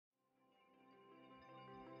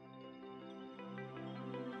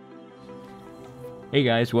Hey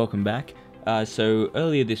guys, welcome back. So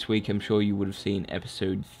earlier this week, I'm sure you would have seen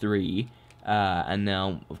episode 3, and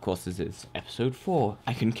now, of course, this is episode 4.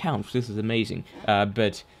 I can count, this is amazing.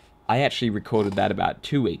 But I actually recorded that about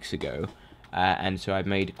 2 weeks ago, and so I've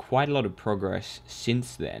made quite a lot of progress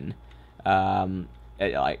since then. Like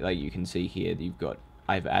you can see here,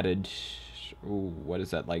 I've added, what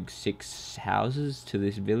is that, like 6 houses to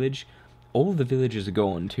this village. All the villages are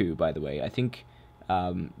gone too, by the way. I think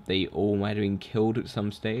they all might have been killed at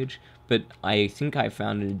some stage, but I think I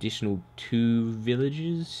found an additional 2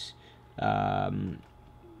 villages. There's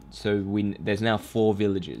now 4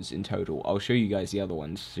 villages in total. I'll show you guys the other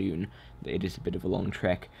ones soon. It is a bit of a long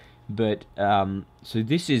trek. But, so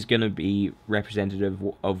this is going to be representative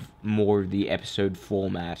of more of the episode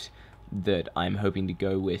format that I'm hoping to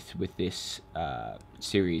go with this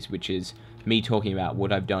series, which is me talking about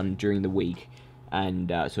what I've done during the week and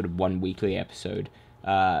sort of one weekly episode.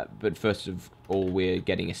 But first of all, we're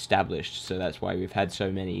getting established, so that's why we've had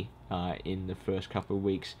so many in the first couple of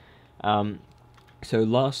weeks. So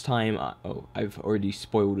last time, I've already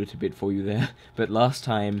spoiled it a bit for you there, but last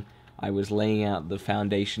time I was laying out the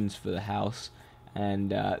foundations for the house,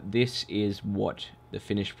 and this is what the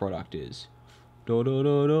finished product is.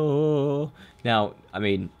 Now, I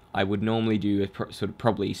mean, I would normally do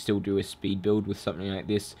probably still do a speed build with something like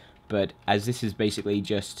this, but as this is basically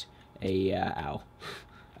just a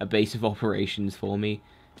base of operations for me,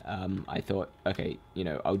 I thought, okay,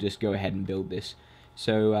 I'll just go ahead and build this.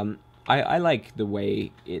 So I like the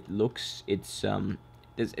way it looks. It's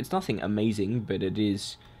nothing amazing, but it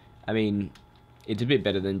is. I mean, it's a bit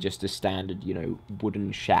better than just a standard,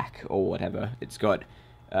 wooden shack or whatever. It's got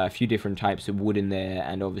a few different types of wood in there,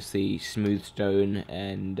 and obviously smooth stone,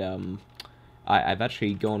 and I've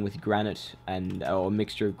actually gone with granite or a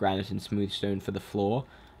mixture of granite and smooth stone for the floor.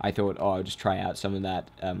 I thought, I'll just try out some of that,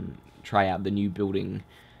 try out the new building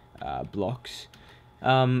blocks.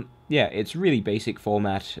 Yeah, it's really basic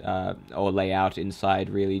format or layout inside.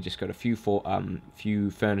 Really, just got a few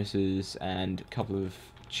furnaces and a couple of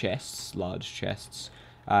chests, large chests.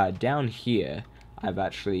 Down here, I've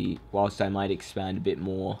actually, whilst I might expand a bit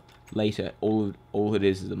more later, all it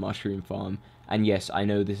is a mushroom farm. And yes, I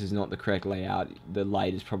know this is not the correct layout. The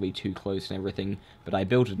light is probably too close and everything, but I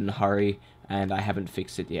built it in a hurry, and I haven't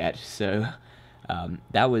fixed it yet. So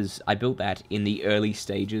I built that in the early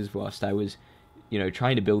stages whilst I was,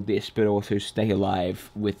 trying to build this, but also stay alive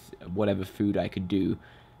with whatever food I could do.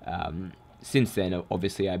 Since then,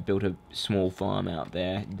 obviously, I built a small farm out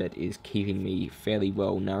there that is keeping me fairly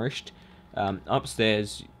well nourished.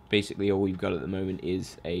 Upstairs, basically all we've got at the moment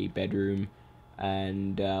is a bedroom,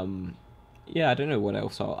 and yeah, I don't know what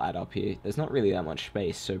else I'll add up here. There's not really that much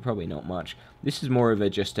space, so probably not much. This is more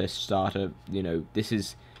of just a starter. This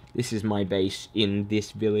is my base in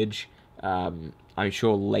this village. I'm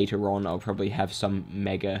sure later on I'll probably have some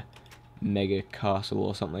mega castle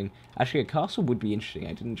or something. Actually, a castle would be interesting.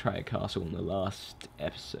 I didn't try a castle in the last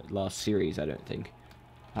series. I don't think.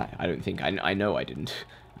 I know I didn't.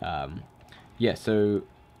 Yeah. So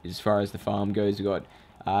as far as the farm goes, we've got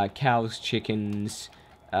cows, chickens,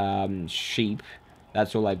 sheep.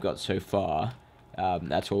 That's all I've got so far.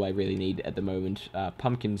 That's all I really need at the moment.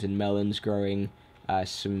 Pumpkins and melons growing,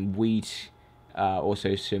 some wheat,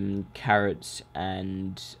 also some carrots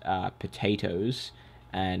and potatoes,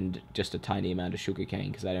 and just a tiny amount of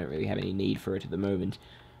sugarcane because I don't really have any need for it at the moment.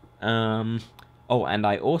 Oh, and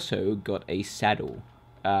I also got a saddle.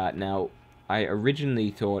 Now, I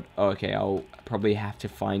originally thought, okay, I'll probably have to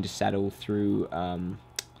find a saddle through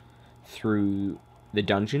the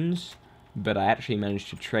dungeons, but I actually managed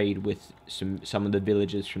to trade with some of the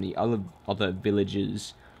villagers from the other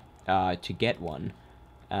villages to get one.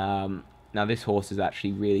 Now this horse is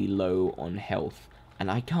actually really low on health, and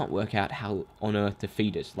I can't work out how on earth to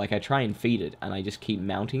feed it. Like, I try and feed it, and I just keep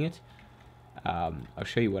mounting it. I'll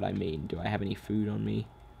show you what I mean. Do I have any food on me?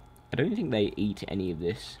 I don't think they eat any of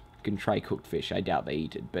this. You can try cooked fish. I doubt they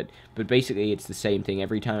eat it, but basically it's the same thing.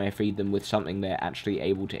 Every time I feed them with something they're actually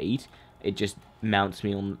able to eat, it just mounts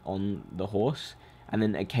me on the horse, and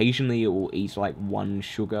then occasionally it will eat like 1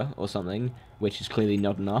 sugar or something, which is clearly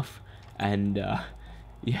not enough, and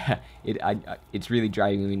yeah, it's really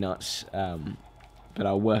driving me nuts, but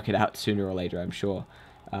I'll work it out sooner or later, I'm sure.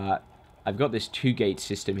 I've got this 2-gate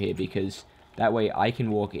system here because that way I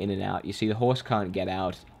can walk in and out. You see, the horse can't get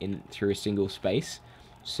out through a single space,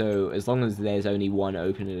 so as long as there's only one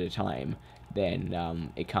open at a time,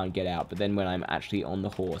 then it can't get out. But then when I'm actually on the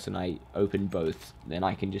horse and I open both, then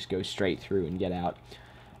I can just go straight through and get out.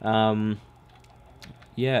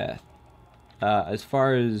 Yeah. As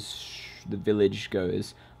far as the village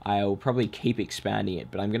goes, I'll probably keep expanding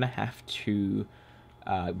it, but I'm gonna have to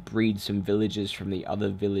breed some villagers from the other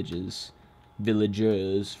villagers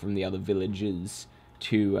from the other villages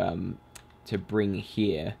to bring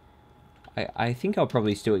here. I think I'll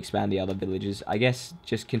probably still expand the other villages. I guess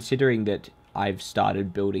just considering that I've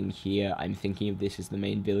started building here, I'm thinking of this as the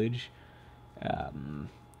main village.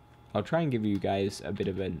 I'll try and give you guys a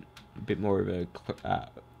bit more of a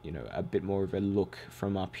a bit more of a look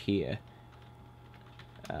from up here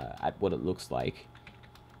at what it looks like.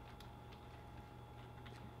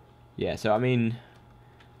 Yeah, so I mean,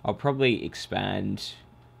 I'll probably expand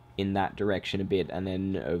in that direction a bit, and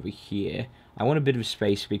then over here I want a bit of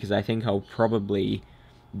space because I think I'll probably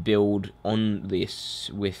build on this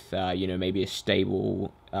with maybe a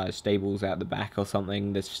stables out the back or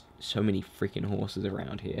something. There's so many freaking horses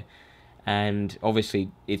around here, and obviously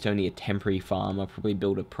it's only a temporary farm. I'll probably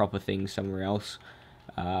build a proper thing somewhere else,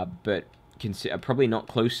 but probably not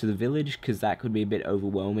close to the village because that could be a bit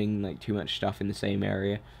overwhelming, like too much stuff in the same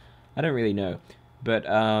area. I don't really know, but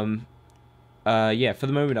yeah, for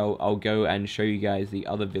the moment I'll go and show you guys the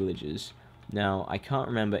other villages. Now I can't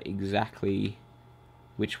remember exactly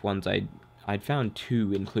which ones I'd found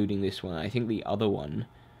two, including this one. I think the other one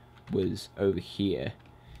was over here.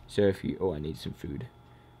 So if you I need some food.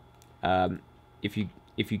 If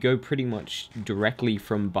you go pretty much directly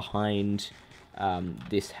from behind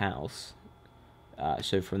this house,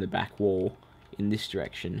 so from the back wall in this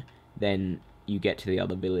direction, then you get to the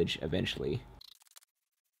other village eventually.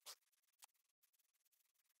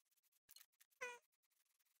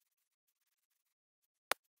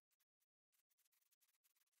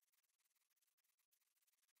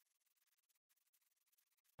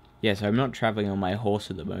 Yeah, so I'm not traveling on my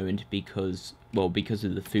horse at the moment because of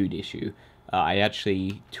the food issue. I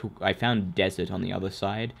found desert on the other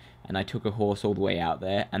side, and I took a horse all the way out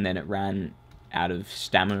there, and then it ran out of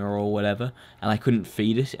stamina or whatever, and I couldn't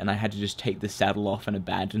feed it, and I had to just take the saddle off and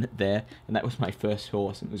abandon it there, and that was my first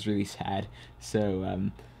horse, and it was really sad.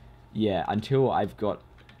 So, yeah, until I've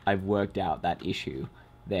worked out that issue,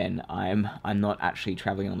 then I'm not actually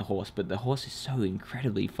traveling on the horse, but the horse is so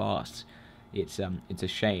incredibly fast. It's a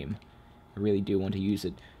shame. I really do want to use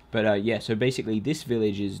it. But yeah, so basically this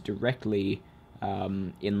village is directly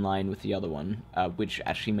in line with the other one, which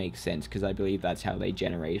actually makes sense because I believe that's how they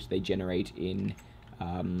generate. They generate in,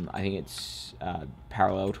 I think it's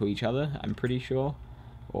parallel to each other, I'm pretty sure.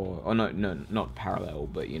 Or no, not parallel,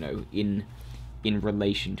 but in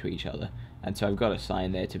relation to each other. And so I've got a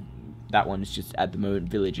sign there that one's just at the moment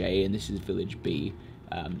Village A, and this is Village B.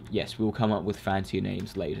 Yes, we'll come up with fancier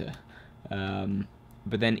names later.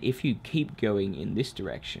 But then if you keep going in this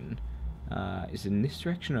direction, is it in this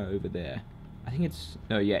direction or over there? I think it's,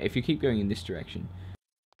 no, yeah, if you keep going in this direction.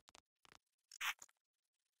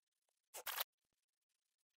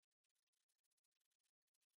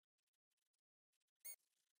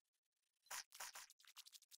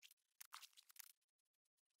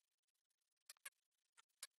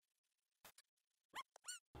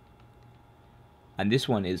 And this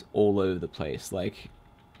one is all over the place, like,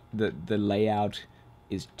 the layout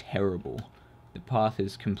is terrible. The path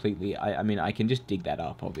is completely, I mean, I can just dig that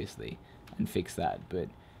up, obviously, and fix that, but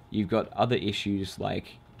you've got other issues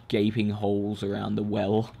like gaping holes around the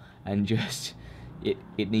well, and just, it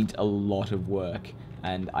needs a lot of work,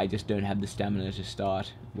 and I just don't have the stamina to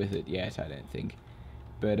start with it yet, I don't think.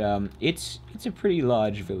 But it's a pretty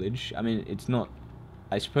large village. I mean, it's not,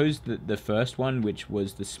 I suppose that the first one, which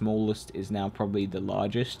was the smallest, is now probably the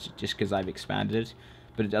largest, just because I've expanded it,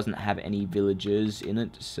 but it doesn't have any villagers in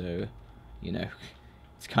it, so,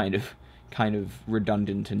 it's kind of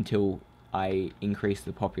redundant until I increase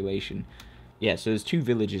the population. Yeah, so there's two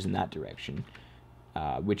villages in that direction,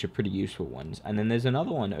 which are pretty useful ones, and then there's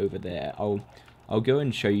another one over there. I'll go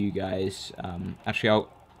and show you guys. Actually,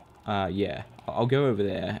 I'll go over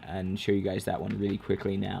there and show you guys that one really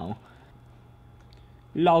quickly now.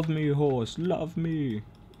 Love me, horse, love me,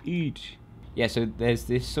 eat. Yeah, so there's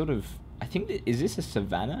this sort of, I think, is this a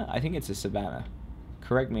savannah? I think it's a savannah.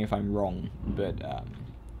 Correct me if I'm wrong, but,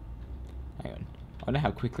 hang on. I wonder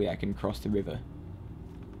how quickly I can cross the river.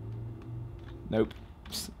 Nope.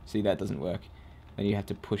 See, that doesn't work. Then you have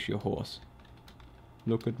to push your horse.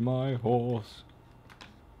 Look at my horse.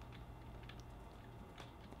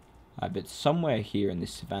 But somewhere here in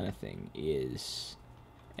this savannah thing is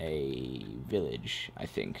a village, I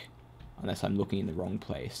think. Unless I'm looking in the wrong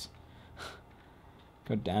place.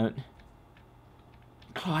 God damn it.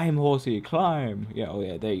 Climb, horsey, climb! Yeah, oh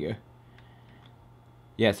yeah, there you go.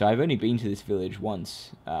 Yeah, so I've only been to this village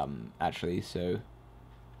once, actually, so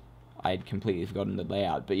I'd completely forgotten the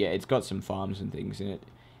layout. But yeah, it's got some farms and things in it.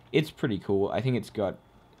 It's pretty cool. I think it's got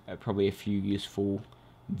probably a few useful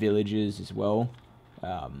villages as well.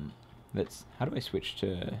 How do I switch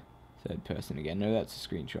to third person again? No, that's a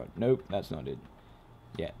screenshot. Nope, that's not it.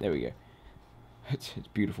 Yeah, there we go. It's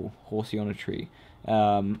beautiful. Horsey on a tree.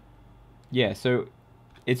 Yeah, so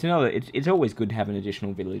it's always good to have an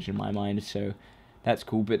additional village in my mind, so that's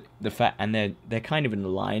cool. But they're kind of in a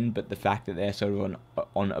line, but the fact that they're sort of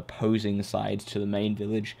on opposing sides to the main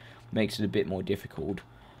village makes it a bit more difficult.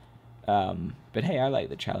 But hey, I like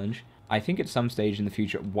the challenge. I think at some stage in the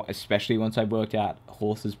future, especially once I've worked out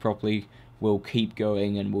horses properly, we'll keep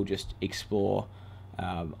going and we'll just explore.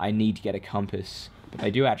 I need to get a compass, but I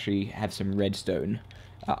do actually have some redstone.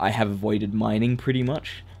 I have avoided mining pretty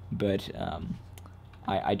much, but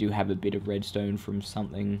I do have a bit of redstone from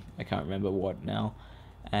something. I can't remember what now.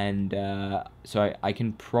 And so I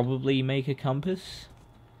can probably make a compass.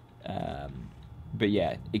 But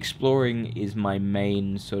yeah, exploring is my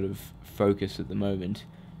main sort of focus at the moment,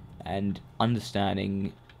 and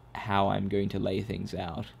understanding how I'm going to lay things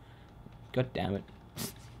out. God damn it.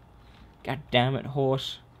 God damn it,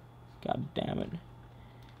 horse. God damn it.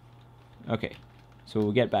 Okay, so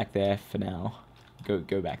we'll get back there for now.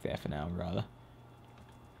 Go back there for now, rather.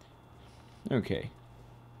 Okay.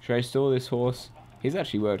 Should I store this horse? He's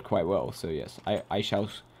actually worked quite well, so yes, I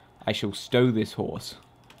shall stow this horse.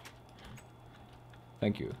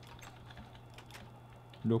 Thank you.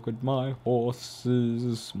 Look at my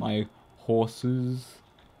horses. My horses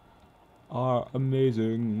are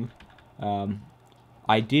amazing.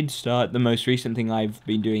 I did start, the most recent thing I've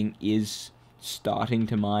been doing is starting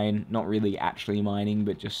to mine. Not really actually mining,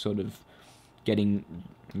 but just sort of getting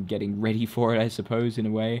ready for it, I suppose, in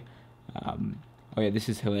a way. Oh yeah, this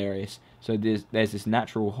is hilarious. So there's this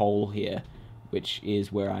natural hole here, which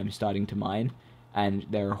is where I'm starting to mine, and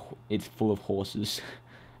it's full of horses.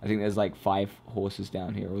 I think there's like 5 horses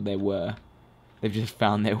down here, or there were. They've just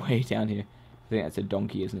found their way down here. I think that's a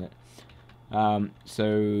donkey, isn't it?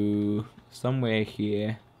 So somewhere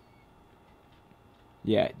here.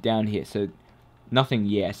 Yeah, down here. So nothing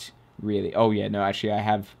yet, really. Oh yeah, no, actually I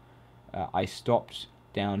have. I stopped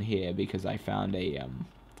down here because I found a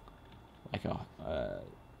like a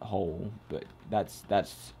hole, but that's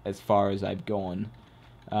as far as I've gone.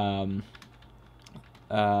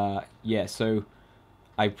 Yeah, so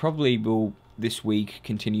I probably will this week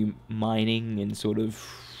continue mining and sort of,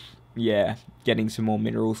 yeah, getting some more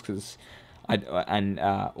minerals and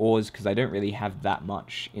ores, because I don't really have that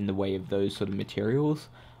much in the way of those sort of materials.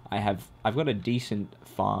 I've got a decent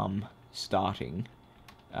farm starting,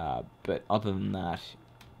 but other than that,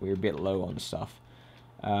 we're a bit low on stuff.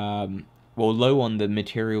 Well, low on the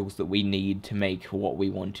materials that we need to make what we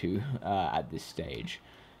want to at this stage.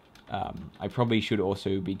 I probably should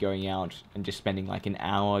also be going out and just spending like an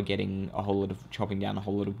hour chopping down a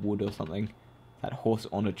whole lot of wood or something. That horse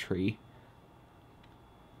on a tree.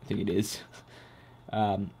 I think it is.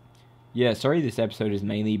 Yeah, sorry this episode has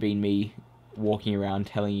mainly been me walking around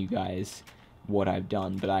telling you guys what I've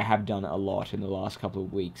done, but I have done a lot in the last couple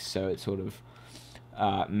of weeks, so it sort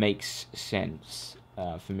of makes sense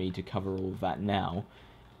for me to cover all of that now.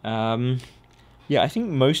 Yeah, I think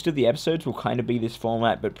most of the episodes will kind of be this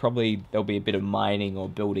format, but probably there'll be a bit of mining or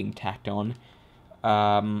building tacked on.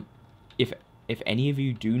 If any of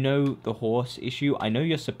you do know the horse issue, I know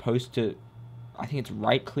you're supposed to, I think it's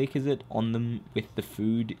right-click, is it, on them with the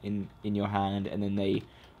food in your hand, and then they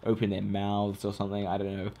open their mouths or something, I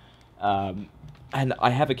don't know. And I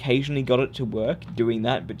have occasionally got it to work doing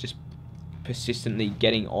that, but just persistently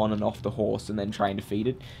getting on and off the horse and then trying to feed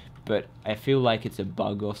it. But I feel like it's a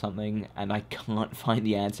bug or something, and I can't find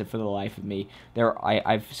the answer for the life of me.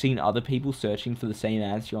 I've seen other people searching for the same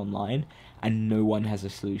answer online, and no one has a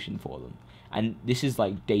solution for them. And this is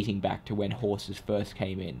like dating back to when horses first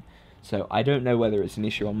came in. So I don't know whether it's an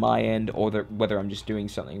issue on my end, or whether I'm just doing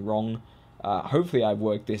something wrong. Hopefully I've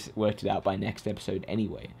worked it out by next episode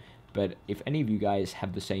anyway. But if any of you guys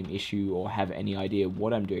have the same issue, or have any idea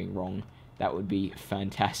what I'm doing wrong, that would be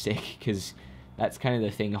fantastic, because that's kind of the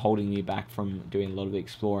thing holding me back from doing a lot of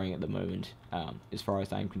exploring at the moment, as far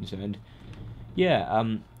as I'm concerned.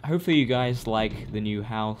 Yeah, hopefully you guys like the new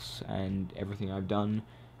house and everything I've done.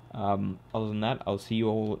 Other than that, I'll see you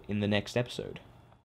all in the next episode.